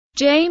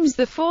James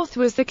IV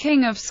was the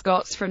King of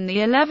Scots from the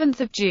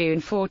 11th of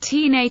June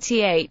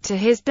 1488 to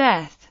his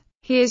death.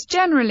 He is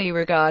generally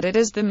regarded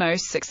as the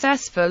most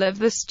successful of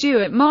the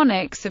Stuart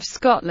monarchs of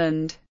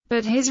Scotland,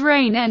 but his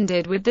reign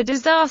ended with the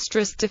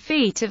disastrous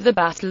defeat of the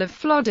Battle of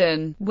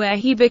Flodden, where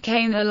he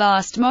became the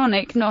last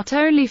monarch not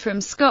only from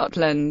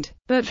Scotland,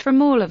 but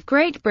from all of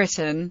Great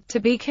Britain,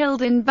 to be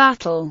killed in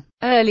battle.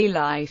 Early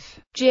life.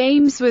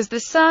 James was the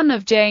son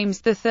of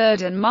James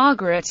III and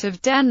Margaret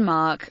of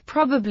Denmark,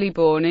 probably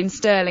born in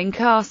Stirling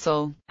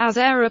Castle. As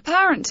heir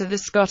apparent to the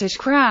Scottish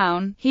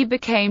crown, he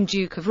became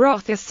Duke of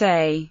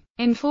Rothesay.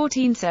 In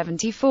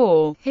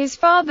 1474, his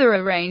father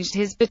arranged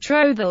his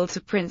betrothal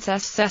to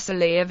Princess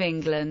Cecily of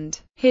England.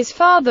 His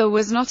father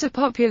was not a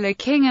popular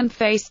king and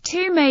faced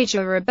two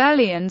major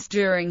rebellions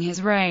during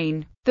his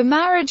reign. The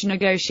marriage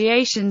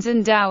negotiations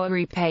and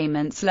dowry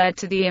payments led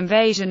to the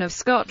invasion of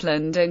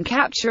Scotland and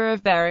capture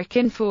of Berwick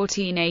in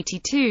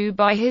 1482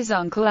 by his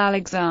uncle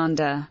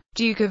Alexander,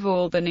 Duke of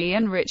Albany,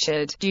 and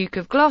Richard, Duke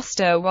of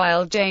Gloucester,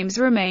 while James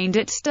remained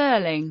at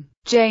Stirling.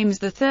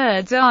 James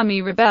III's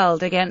army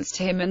rebelled against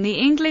him and the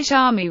English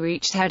army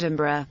reached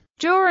Edinburgh.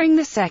 During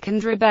the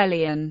Second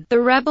Rebellion, the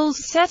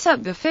rebels set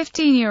up the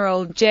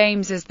 15-year-old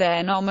James as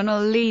their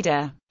nominal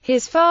leader.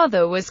 His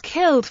father was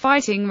killed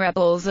fighting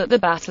rebels at the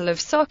Battle of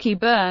Socky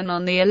Burn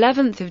on the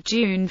 11th of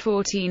June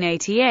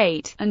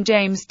 1488, and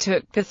James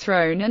took the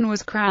throne and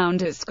was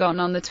crowned at Scone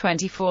on the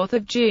 24th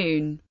of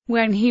June.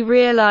 When he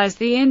realized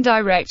the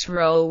indirect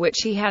role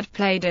which he had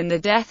played in the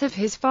death of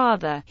his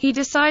father, he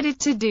decided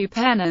to do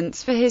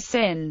penance for his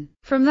sin.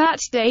 From that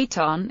date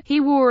on,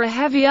 he wore a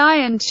heavy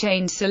iron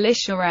chain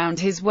cilice around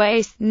his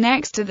waist,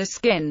 next to the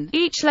skin,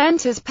 each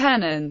lent as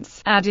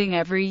penance, adding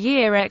every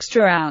year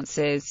extra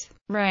ounces.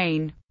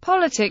 Reign.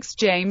 Politics.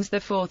 James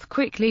IV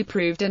quickly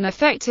proved an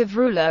effective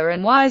ruler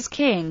and wise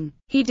king.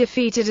 He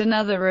defeated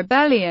another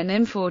rebellion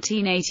in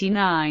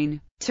 1489,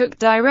 took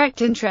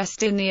direct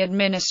interest in the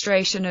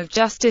administration of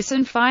justice,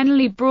 and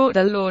finally brought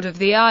the Lord of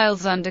the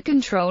Isles under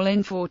control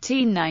in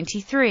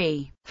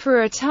 1493.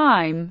 For a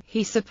time,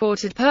 he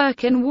supported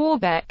Perkin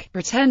Warbeck,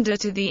 pretender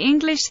to the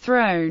English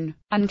throne,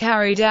 and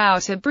carried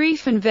out a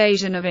brief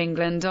invasion of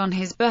England on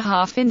his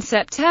behalf in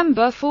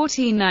September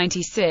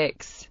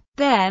 1496.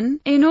 Then,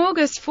 in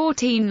August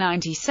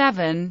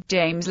 1497,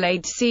 James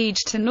laid siege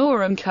to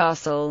Norham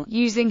Castle,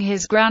 using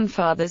his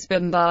grandfather's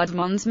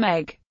bombardments.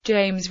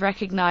 James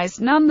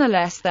recognized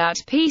nonetheless that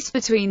peace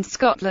between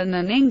Scotland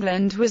and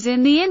England was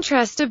in the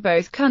interest of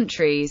both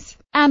countries,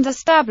 and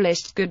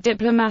established good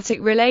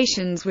diplomatic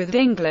relations with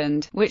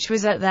England, which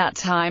was at that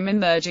time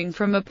emerging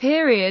from a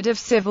period of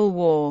civil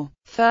war.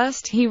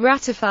 First, he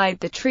ratified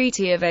the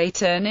Treaty of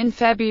Ayton in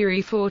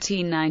February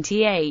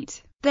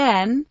 1498.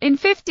 Then, in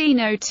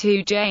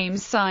 1502,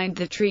 James signed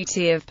the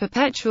Treaty of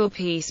Perpetual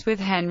Peace with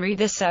Henry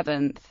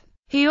VII.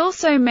 He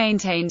also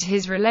maintained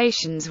his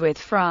relations with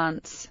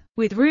France,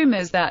 with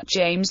rumours that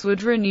James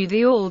would renew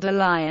the Auld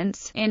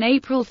Alliance. In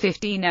April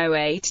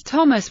 1508,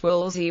 Thomas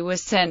Wolsey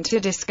was sent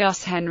to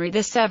discuss Henry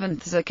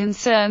VII's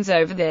concerns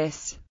over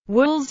this.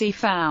 Wolsey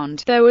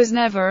found, "There was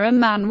never a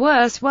man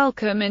worse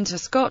welcome into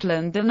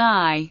Scotland than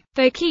I.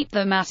 They keep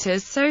the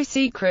matters so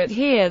secret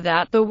here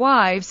that the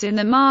wives in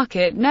the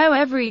market know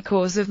every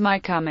cause of my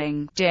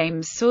coming."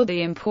 James saw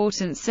the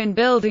importance in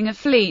building a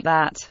fleet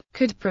that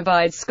could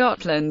provide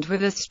Scotland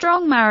with a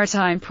strong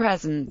maritime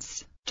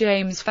presence.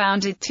 James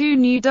founded 2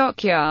 new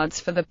dockyards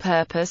for the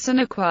purpose and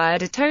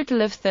acquired a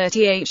total of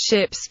 38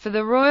 ships for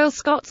the Royal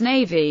Scots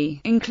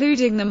Navy,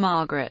 including the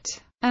Margaret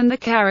and the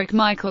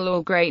Carrack-Michael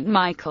or Great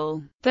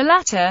Michael. The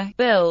latter,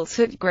 built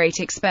at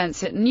great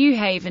expense at New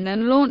Haven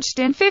and launched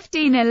in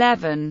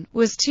 1511,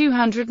 was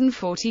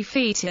 240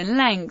 feet in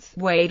length,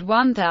 weighed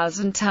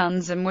 1,000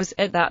 tons and was,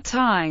 at that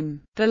time,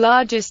 the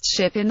largest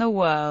ship in the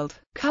world.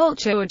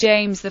 Culture.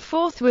 James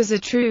IV was a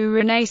true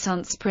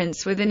Renaissance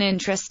prince with an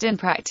interest in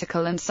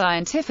practical and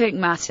scientific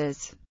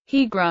matters.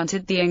 He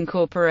granted the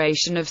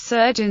incorporation of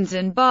surgeons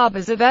and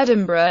barbers of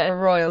Edinburgh a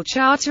royal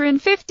charter in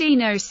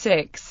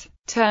 1506.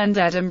 Turned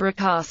Edinburgh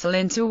Castle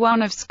into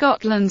one of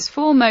Scotland's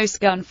foremost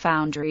gun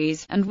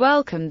foundries, and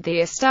welcomed the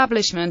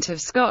establishment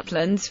of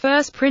Scotland's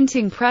first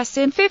printing press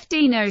in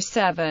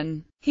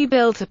 1507. He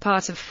built a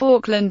part of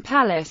Falkland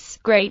Palace,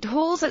 great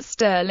halls at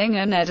Stirling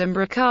and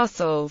Edinburgh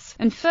castles,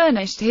 and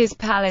furnished his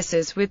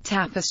palaces with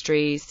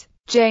tapestries.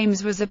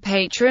 James was a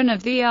patron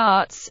of the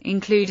arts,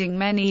 including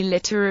many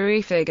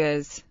literary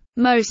figures,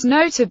 most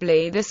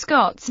notably the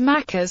Scots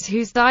Macers,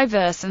 whose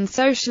diverse and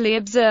socially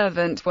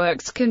observant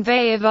works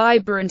convey a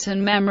vibrant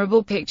and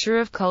memorable picture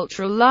of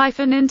cultural life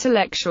and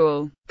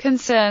intellectual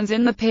concerns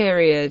in the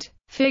period.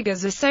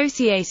 Figures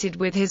associated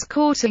with his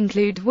court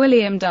include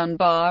William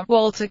Dunbar,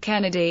 Walter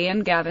Kennedy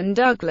and Gavin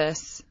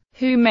Douglas,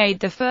 who made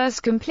the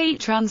first complete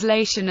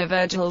translation of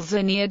Virgil's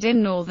Aeneid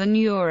in Northern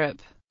Europe.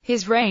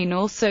 His reign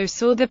also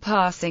saw the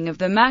passing of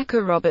the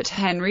Macer Robert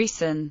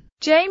Henryson.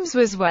 James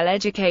was well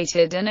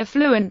educated and a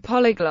fluent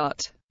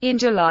polyglot. In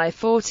July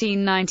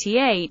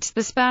 1498,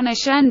 the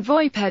Spanish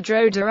envoy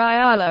Pedro de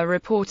Ayala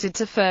reported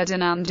to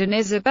Ferdinand and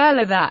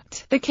Isabella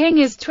that the king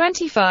is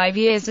 25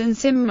 years and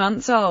some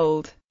months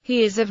old.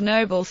 He is of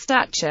noble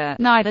stature,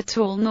 neither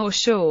tall nor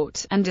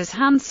short, and as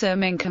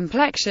handsome in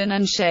complexion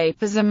and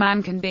shape as a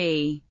man can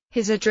be.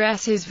 His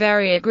address is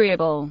very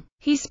agreeable.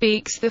 He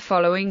speaks the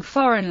following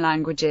foreign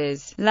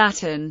languages: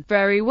 Latin,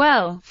 very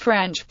well,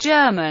 French,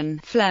 German,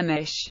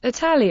 Flemish,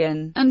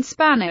 Italian, and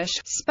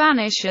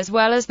Spanish as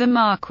well as the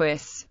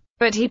Marquis,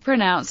 but he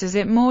pronounces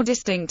it more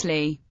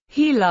distinctly.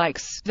 He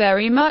likes,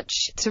 very much,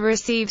 to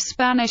receive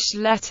Spanish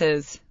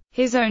letters.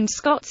 His own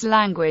Scots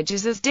language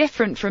is as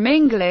different from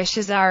English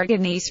as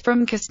Aragonese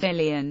from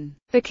Castilian.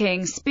 The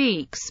king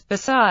speaks,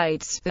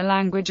 besides, the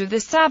language of the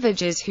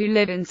savages who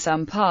live in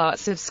some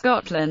parts of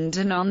Scotland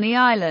and on the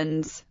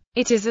islands.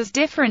 It is as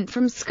different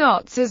from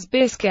Scots as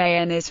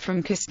Biscayan is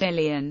from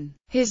Castilian.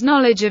 His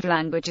knowledge of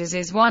languages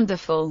is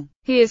wonderful.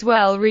 He is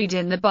well read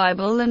in the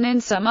Bible and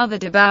in some other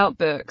devout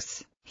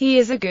books. He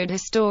is a good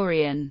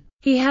historian.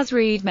 He has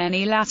read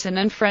many Latin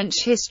and French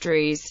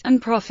histories, and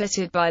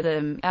profited by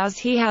them, as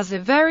he has a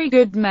very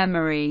good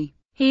memory.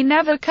 He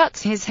never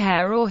cuts his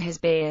hair or his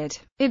beard.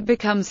 It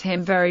becomes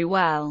him very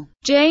well.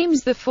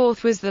 James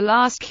IV was the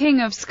last King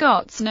of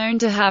Scots known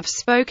to have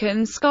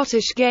spoken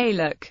Scottish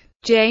Gaelic.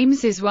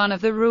 James is one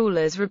of the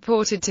rulers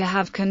reported to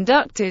have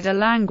conducted a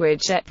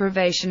language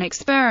deprivation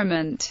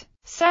experiment,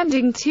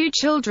 sending 2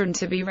 children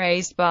to be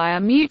raised by a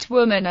mute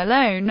woman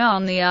alone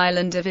on the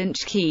island of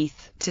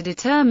Inchkeith, to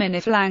determine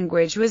if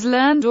language was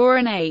learned or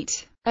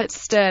innate. At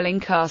Stirling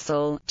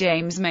Castle,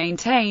 James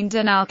maintained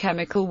an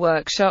alchemical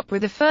workshop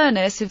with a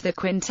furnace of the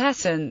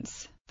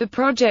quintessence. The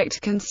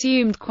project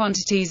consumed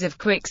quantities of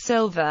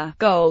quicksilver,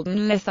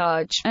 golden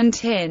litharge, and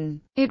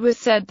tin. It was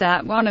said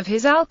that one of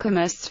his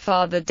alchemists,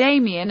 Father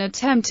Damien,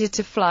 attempted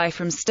to fly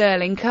from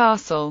Stirling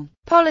Castle.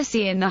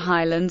 Policy in the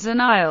Highlands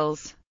and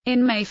Isles.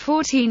 In May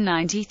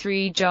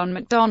 1493, John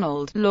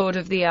MacDonald, Lord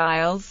of the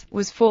Isles,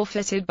 was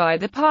forfeited by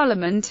the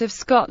Parliament of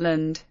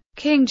Scotland.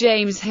 King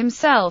James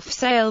himself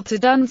sailed to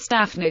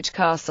Dunstaffnage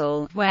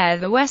Castle, where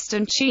the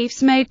western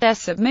chiefs made their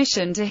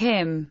submission to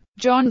him.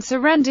 John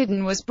surrendered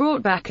and was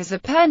brought back as a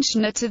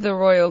pensioner to the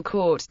royal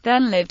court,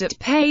 then lived at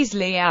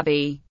Paisley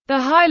Abbey. The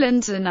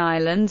Highlands and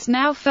Islands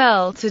now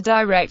fell to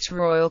direct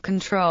royal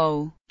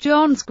control.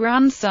 John's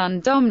grandson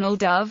Domhnall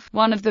Dubh,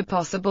 one of the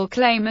possible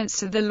claimants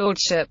to the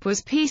lordship,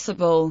 was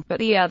peaceable, but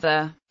the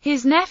other,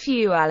 his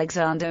nephew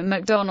Alexander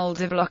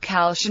MacDonald of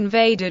Lochalsh,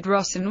 invaded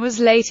Ross and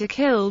was later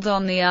killed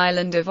on the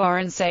island of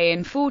Oronsay in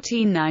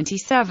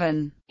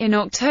 1497. In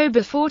October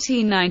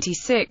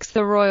 1496,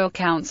 the Royal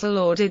Council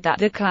ordered that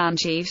the clan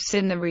chiefs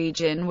in the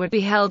region would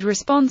be held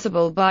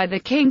responsible by the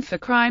king for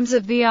crimes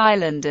of the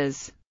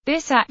islanders.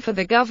 This act for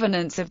the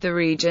governance of the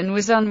region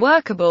was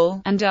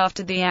unworkable, and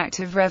after the Act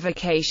of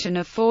Revocation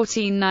of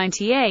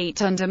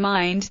 1498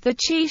 undermined the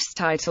chiefs'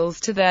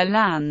 titles to their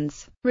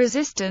lands,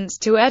 resistance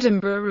to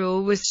Edinburgh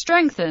rule was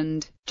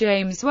strengthened.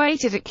 James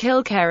waited at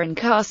Kilkerran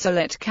Castle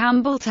at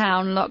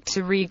Campbelltown Loch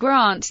to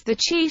re-grant the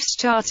chiefs'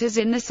 charters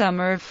in the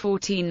summer of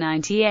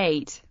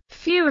 1498.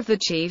 Few of the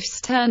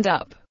chiefs turned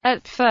up.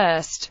 At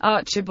first,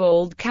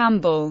 Archibald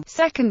Campbell,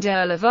 2nd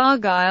Earl of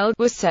Argyll,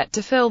 was set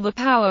to fill the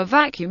power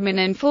vacuum and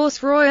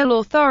enforce royal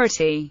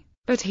authority,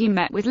 but he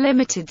met with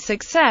limited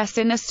success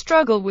in a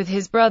struggle with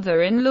his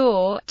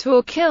brother-in-law,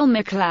 Torquil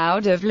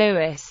MacLeod of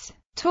Lewis.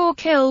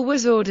 Torquil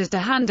was ordered to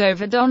hand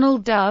over Domhnall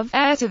Dubh,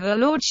 heir to the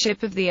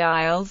lordship of the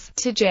Isles,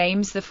 to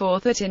James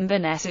IV at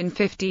Inverness in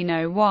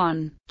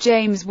 1501.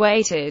 James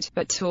waited,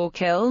 but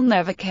Torquil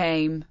never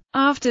came.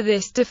 After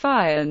this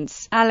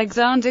defiance,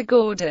 Alexander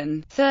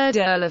Gordon,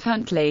 3rd Earl of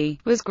Huntly,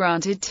 was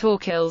granted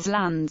Torquil's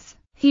lands.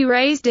 He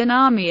raised an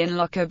army in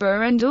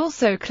Lochaber and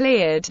also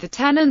cleared the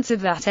tenants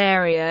of that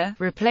area,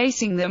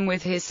 replacing them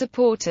with his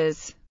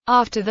supporters.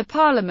 After the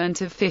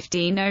Parliament of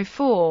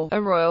 1504,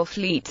 a royal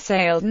fleet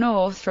sailed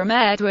north from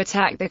Ayr to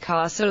attack the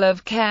castle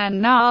of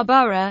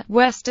Caernarburgh,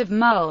 west of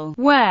Mull,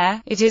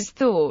 where, it is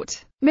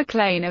thought,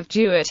 Maclean of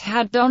Duart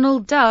had Domhnall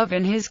Dubh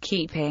in his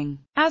keeping.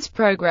 As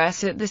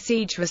progress at the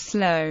siege was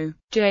slow,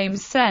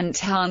 James sent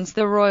Hans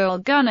the royal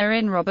gunner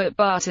in Robert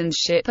Barton's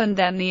ship and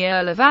then the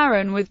Earl of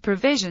Arran with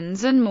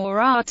provisions and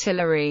more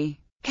artillery.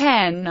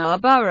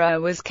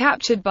 Caernarburgh was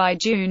captured by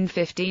June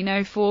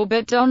 1504,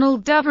 but Domhnall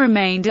Dubh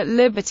remained at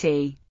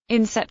liberty.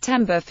 In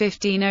September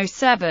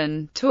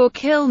 1507,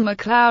 Torquil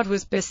MacLeod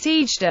was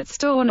besieged at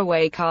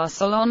Stornoway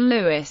Castle on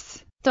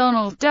Lewis.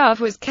 Domhnall Dubh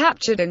was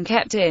captured and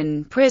kept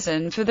in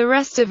prison for the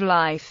rest of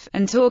life,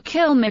 and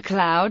Torquil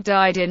MacLeod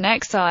died in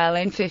exile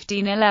in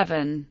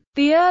 1511.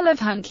 The Earl of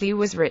Huntly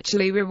was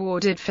richly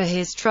rewarded for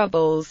his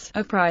troubles,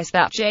 a price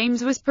that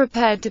James was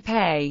prepared to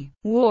pay.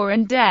 War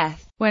and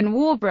death. When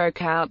war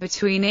broke out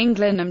between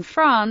England and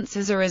France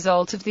as a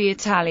result of the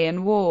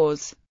Italian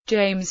wars,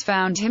 James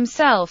found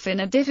himself in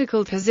a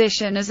difficult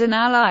position as an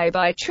ally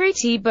by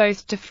treaty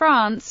both to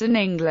France and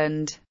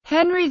England.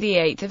 Henry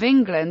VIII of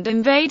England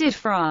invaded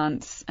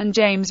France, and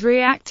James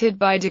reacted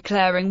by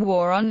declaring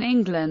war on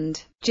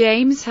England.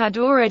 James had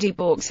already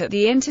balked at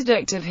the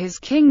interdict of his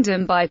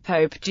kingdom by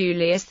Pope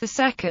Julius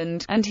II,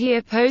 and he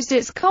opposed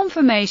its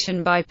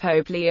confirmation by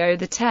Pope Leo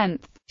X,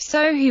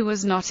 so he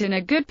was not in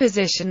a good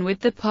position with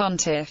the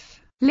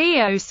pontiff.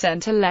 Leo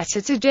sent a letter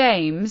to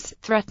James,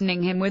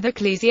 threatening him with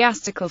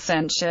ecclesiastical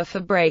censure for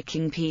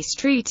breaking peace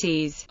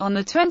treaties, on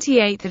the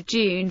 28th of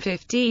June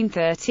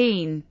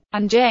 1513,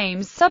 and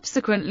James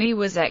subsequently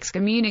was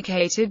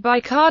excommunicated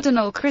by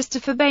Cardinal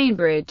Christopher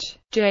Bainbridge.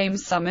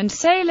 James summoned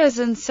sailors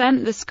and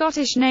sent the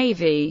Scottish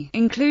navy,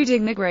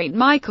 including the Great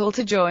Michael,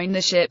 to join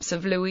the ships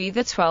of Louis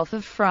XII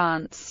of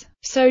France,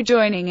 so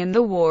joining in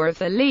the War of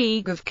the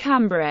League of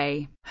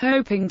Cambrai.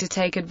 Hoping to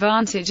take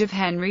advantage of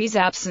Henry's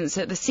absence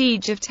at the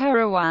Siege of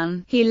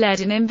Terouanne, he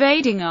led an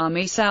invading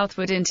army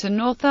southward into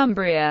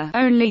Northumbria,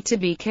 only to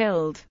be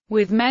killed,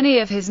 with many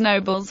of his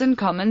nobles and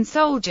common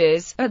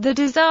soldiers, at the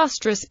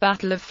disastrous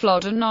Battle of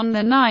Flodden on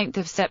the 9th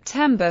of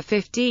September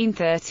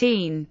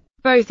 1513.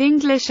 Both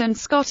English and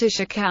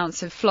Scottish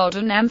accounts of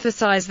Flodden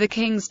emphasize the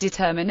king's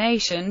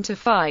determination to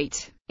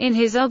fight. In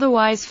his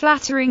otherwise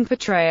flattering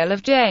portrayal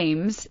of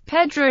James,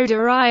 Pedro de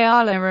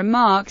Ayala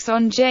remarks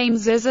on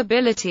James's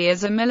ability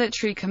as a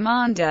military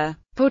commander,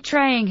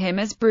 portraying him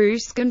as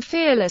brusque and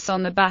fearless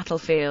on the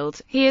battlefield.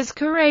 He is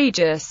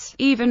courageous,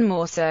 even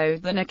more so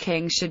than a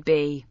king should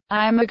be.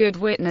 I am a good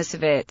witness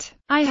of it.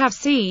 I have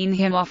seen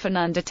him often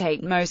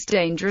undertake most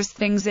dangerous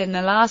things in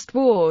the last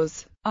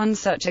wars. On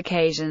such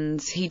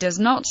occasions he does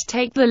not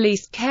take the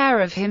least care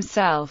of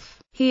himself.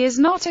 He is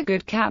not a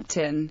good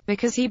captain,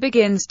 because he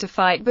begins to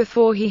fight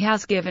before he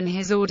has given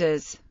his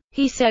orders.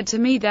 He said to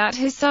me that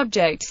his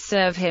subjects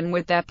serve him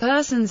with their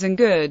persons and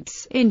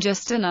goods, in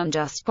just and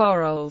unjust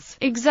quarrels,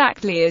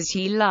 exactly as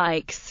he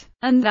likes,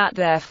 and that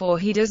therefore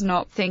he does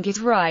not think it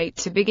right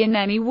to begin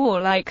any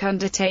warlike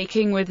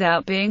undertaking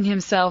without being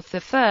himself the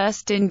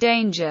first in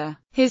danger.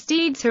 His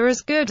deeds are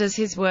as good as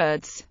his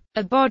words.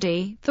 A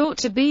body, thought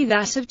to be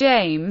that of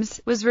James,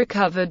 was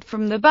recovered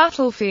from the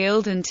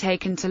battlefield and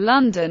taken to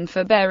London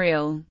for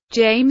burial.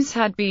 James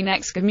had been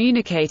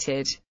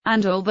excommunicated,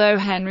 and although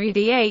Henry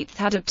VIII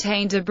had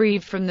obtained a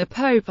brief from the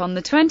Pope on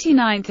the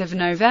 29th of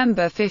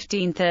November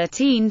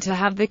 1513 to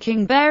have the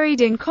king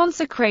buried in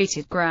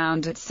consecrated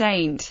ground at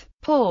St.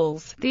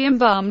 Paul's, the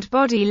embalmed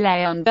body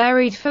lay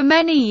unburied for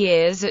many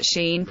years at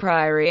Sheen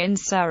Priory in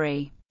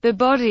Surrey. The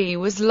body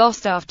was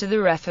lost after the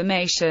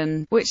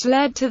Reformation, which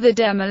led to the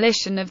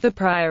demolition of the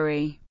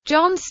priory.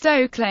 John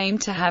Stow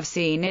claimed to have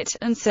seen it,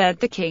 and said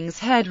the king's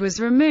head was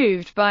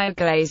removed by a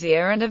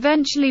glazier and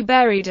eventually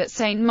buried at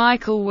St.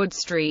 Michael Wood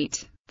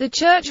Street. The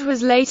church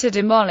was later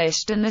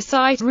demolished and the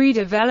site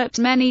redeveloped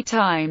many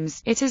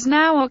times. It is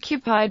now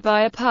occupied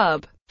by a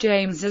pub.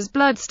 James's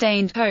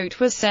blood-stained coat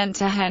was sent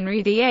to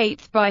Henry VIII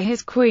by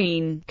his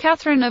queen,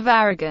 Catherine of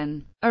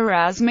Aragon.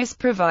 Erasmus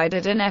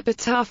provided an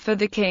epitaph for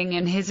the king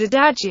in his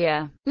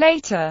Adagia.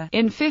 Later,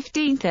 in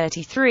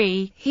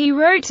 1533, he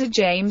wrote to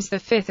James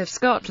V of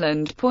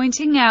Scotland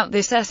pointing out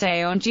this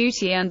essay on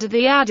duty under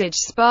the adage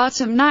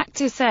Spartam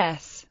nactis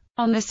es,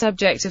 on the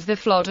subject of the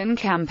Flodden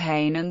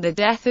campaign and the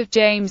death of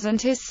James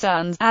and his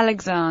son,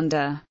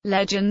 Alexander.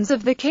 Legends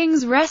of the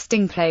king's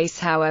resting place.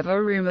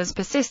 However, rumours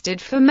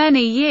persisted for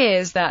many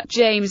years that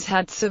James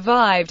had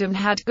survived and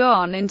had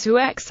gone into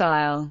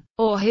exile,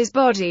 or his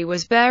body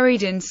was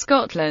buried in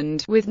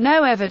Scotland, with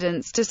no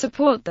evidence to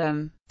support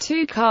them.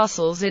 Two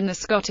castles in the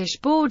Scottish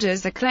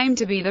borders are claimed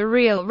to be the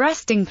real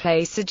resting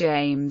place of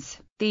James.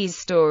 These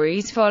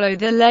stories follow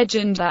the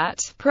legend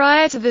that,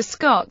 prior to the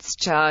Scots'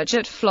 charge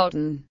at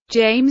Flodden,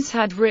 James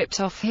had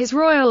ripped off his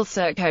royal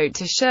surcoat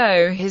to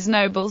show his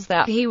nobles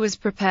that he was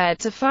prepared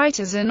to fight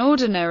as an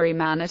ordinary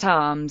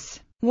man-at-arms.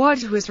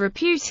 What was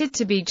reputed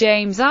to be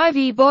James'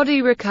 IV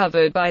body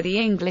recovered by the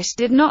English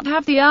did not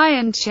have the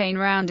iron chain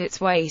round its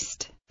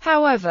waist.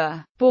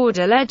 However,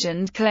 border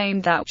legend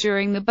claimed that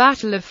during the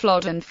Battle of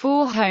Flodden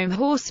 4 home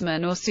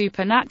horsemen or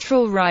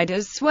supernatural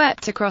riders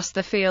swept across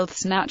the field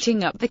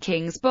snatching up the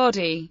king's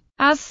body.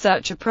 As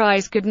such, a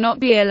prize could not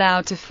be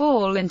allowed to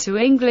fall into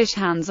English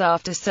hands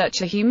after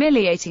such a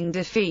humiliating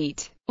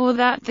defeat, or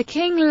that the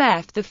king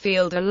left the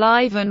field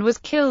alive and was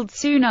killed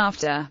soon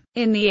after.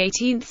 In the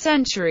 18th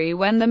century,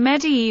 when the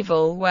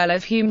medieval well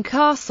of Hume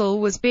Castle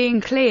was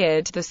being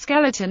cleared, the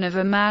skeleton of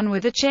a man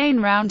with a chain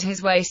round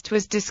his waist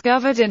was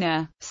discovered in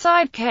a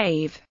side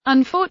cave.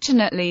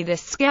 Unfortunately,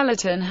 this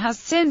skeleton has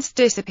since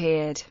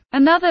disappeared.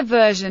 Another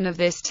version of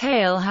this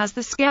tale has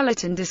the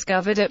skeleton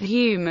discovered at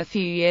Hume a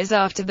few years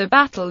after the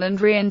battle and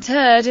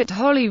reinterred at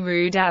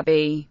Holyrood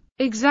Abbey.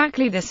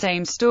 Exactly the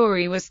same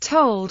story was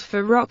told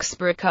for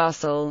Roxburgh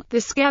Castle,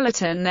 the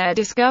skeleton there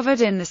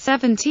discovered in the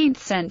 17th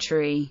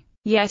century.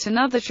 Yet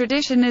another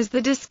tradition is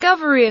the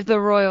discovery of the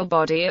royal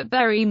body at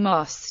Bury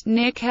Moss,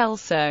 near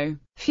Kelso.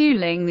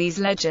 Fueling these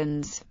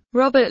legends,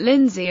 Robert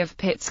Lindsay of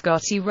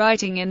Pitscotty,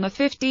 writing in the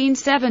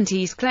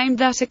 1570s, claimed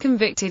that a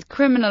convicted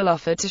criminal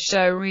offered to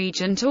show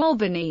Regent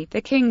Albany the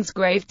king's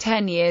grave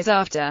 10 years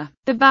after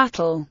the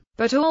battle,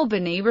 but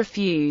Albany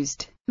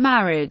refused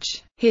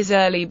marriage. His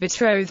early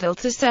betrothal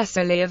to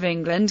Cecily of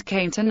England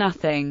came to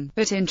nothing,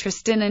 but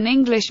interest in an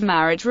English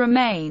marriage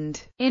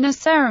remained. In a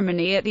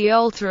ceremony at the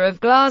altar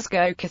of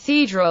Glasgow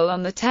Cathedral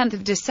on the 10th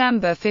of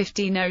December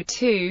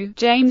 1502,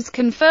 James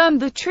confirmed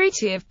the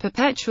Treaty of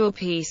Perpetual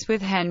Peace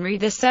with Henry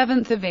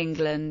VII of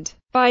England.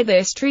 By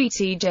this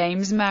treaty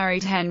James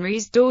married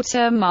Henry's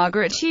daughter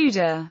Margaret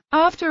Tudor.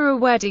 After a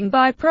wedding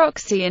by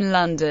proxy in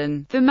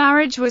London, the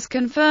marriage was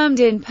confirmed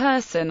in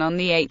person on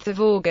 8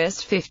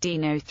 August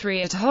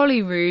 1503 at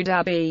Holyrood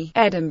Abbey,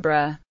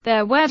 Edinburgh.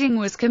 Their wedding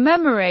was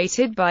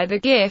commemorated by the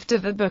gift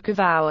of a Book of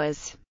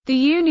Hours. The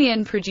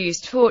union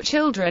produced 4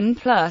 children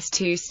plus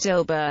 2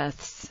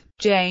 stillbirths.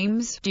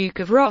 James, Duke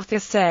of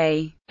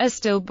Rothesay, a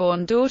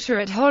stillborn daughter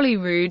at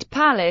Holyrood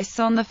Palace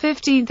on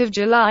 15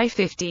 July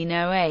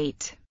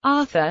 1508.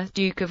 Arthur,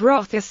 Duke of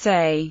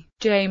Rothesay,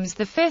 James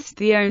V,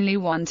 the only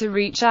one to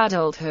reach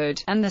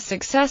adulthood, and the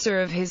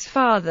successor of his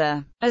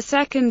father, a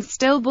second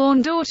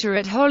stillborn daughter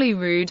at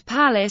Holyrood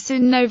Palace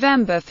in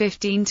November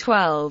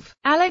 1512.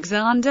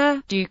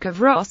 Alexander, Duke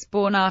of Ross,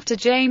 born after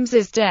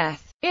James's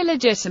death.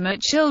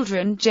 Illegitimate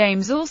children.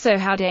 James also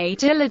had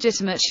 8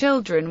 illegitimate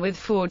children with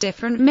 4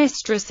 different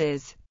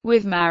mistresses,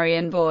 with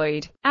Marion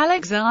Boyd.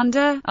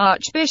 Alexander,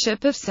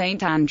 Archbishop of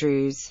St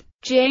Andrews.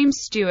 James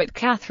Stuart.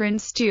 Catherine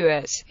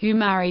Stuart, who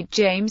married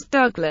James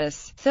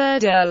Douglas,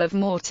 3rd Earl of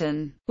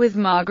Morton, with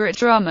Margaret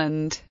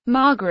Drummond.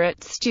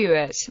 Margaret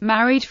Stuart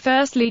married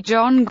firstly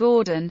John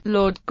Gordon,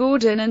 Lord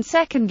Gordon, and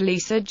secondly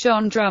Sir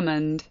John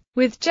Drummond,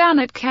 with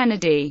Janet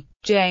Kennedy.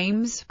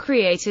 James,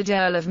 created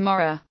Earl of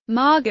Moray.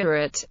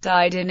 Margaret,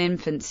 died in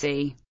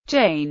infancy.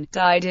 Jane,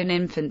 died in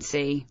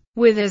infancy,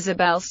 with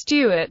Isabel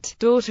Stuart,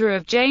 daughter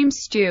of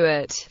James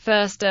Stuart,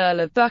 1st Earl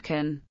of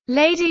Buchan.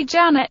 Lady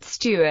Janet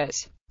Stuart.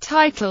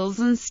 Titles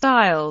and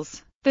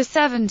styles. The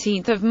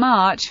 17th of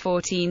March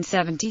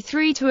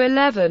 1473 to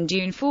 11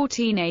 June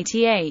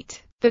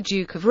 1488. The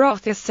Duke of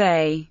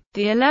Rothesay.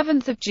 The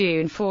 11th of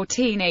June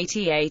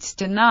 1488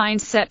 to 9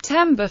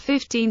 September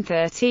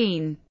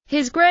 1513.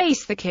 His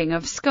Grace the King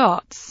of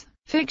Scots.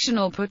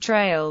 Fictional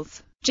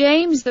portrayals.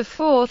 James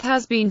IV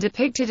has been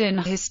depicted in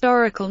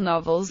historical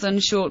novels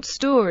and short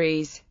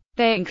stories.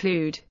 They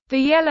include The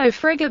Yellow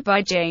Frigate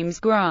by James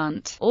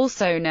Grant,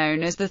 also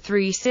known as The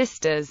Three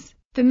Sisters.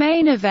 The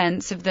main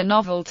events of the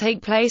novel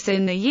take place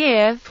in the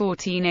year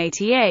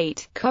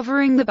 1488,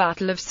 covering the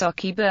Battle of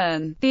Socky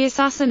Burn, the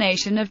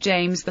assassination of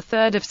James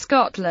III of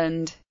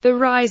Scotland, the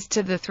rise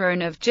to the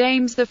throne of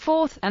James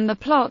IV, and the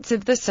plots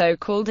of the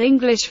so-called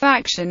English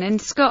faction in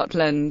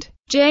Scotland.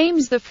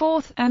 James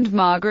IV and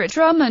Margaret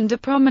Drummond are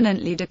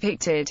prominently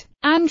depicted.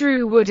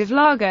 Andrew Wood of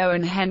Largo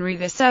and Henry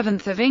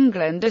VII of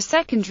England are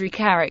secondary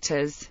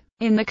characters.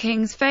 In the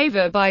King's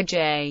Favour by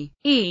J.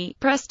 E.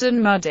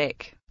 Preston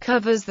Muddick,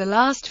 covers the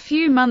last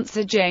few months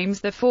of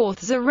James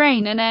IV's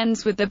reign and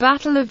ends with the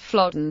Battle of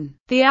Flodden.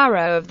 The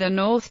Arrow of the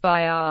North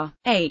by R.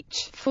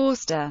 H.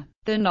 Forster.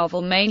 The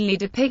novel mainly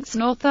depicts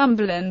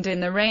Northumberland in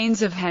the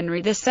reigns of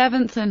Henry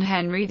VII and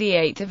Henry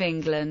VIII of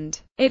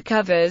England. It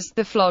covers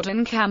the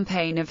Flodden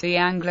campaign of the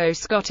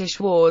Anglo-Scottish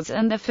Wars,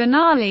 and the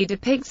finale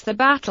depicts the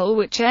battle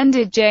which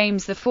ended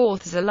James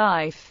IV's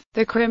life.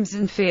 The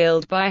Crimson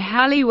Field by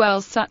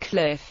Halliwell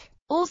Sutcliffe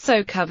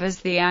also covers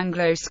the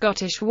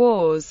Anglo-Scottish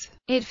Wars.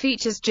 It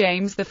features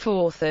James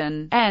IV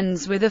and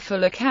ends with a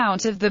full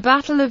account of the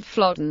Battle of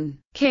Flodden.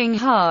 King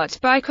Heart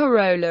by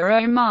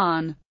Corolla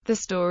O'Man. The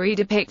story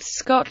depicts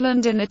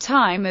Scotland in the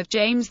time of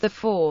James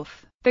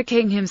IV. The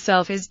king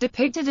himself is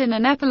depicted in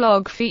an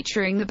epilogue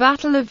featuring the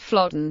Battle of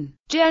Flodden.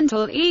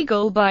 Gentle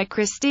Eagle by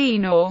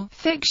Christine Orr.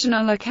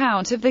 Fictional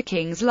account of the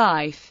king's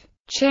life.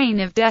 Chain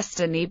of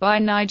Destiny by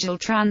Nigel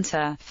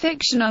Tranter.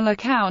 Fictional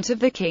account of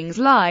the king's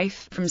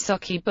life, from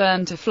Socky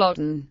Burn to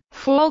Flodden.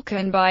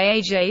 Falcon by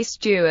A.J.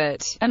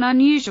 Stewart, an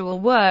unusual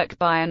work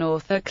by an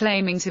author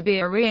claiming to be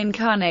a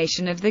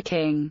reincarnation of the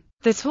king.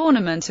 The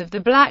Tournament of the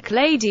Black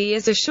Lady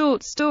is a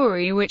short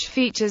story which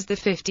features the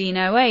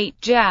 1508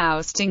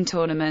 jousting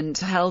tournament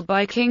held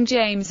by King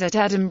James at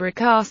Edinburgh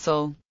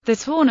Castle. The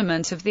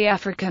Tournament of the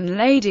African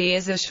Lady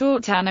is a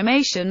short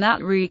animation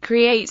that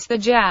recreates the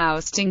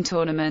jousting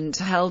tournament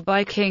held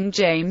by King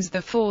James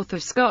IV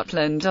of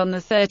Scotland on the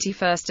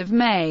 31st of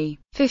May,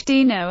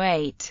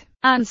 1508.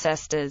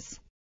 Ancestors.